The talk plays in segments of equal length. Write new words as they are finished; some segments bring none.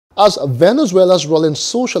As Venezuela's ruling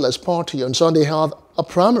Socialist Party on Sunday held a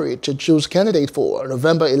primary to choose candidate for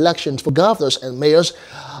November elections for governors and mayors,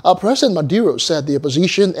 President Maduro said the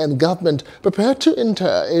opposition and government prepared to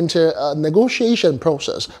enter into a negotiation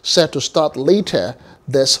process set to start later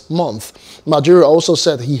this month. Maduro also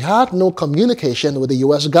said he had no communication with the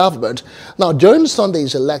U.S. government. Now, during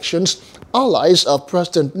Sunday's elections, allies of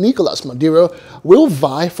President Nicolas Maduro will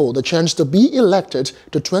vie for the chance to be elected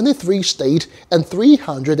to 23 state and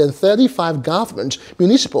 335 government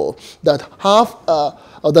municipal that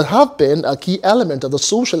have been a key element of the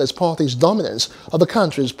Socialist Party's dominance of the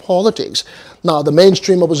country's politics. Now, the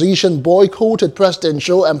mainstream opposition boycotted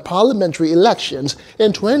presidential and parliamentary elections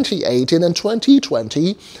in 2018 and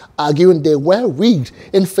 2020, arguing they were rigged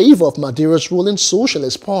in favor of Maduro's ruling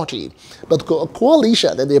Socialist Party. But a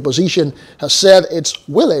coalition in the opposition has said it's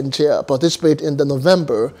willing to participate in the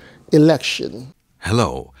November election.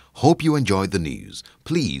 Hello, hope you enjoyed the news.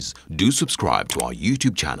 Please do subscribe to our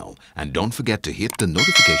YouTube channel and don't forget to hit the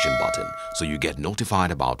notification button so you get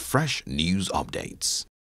notified about fresh news updates.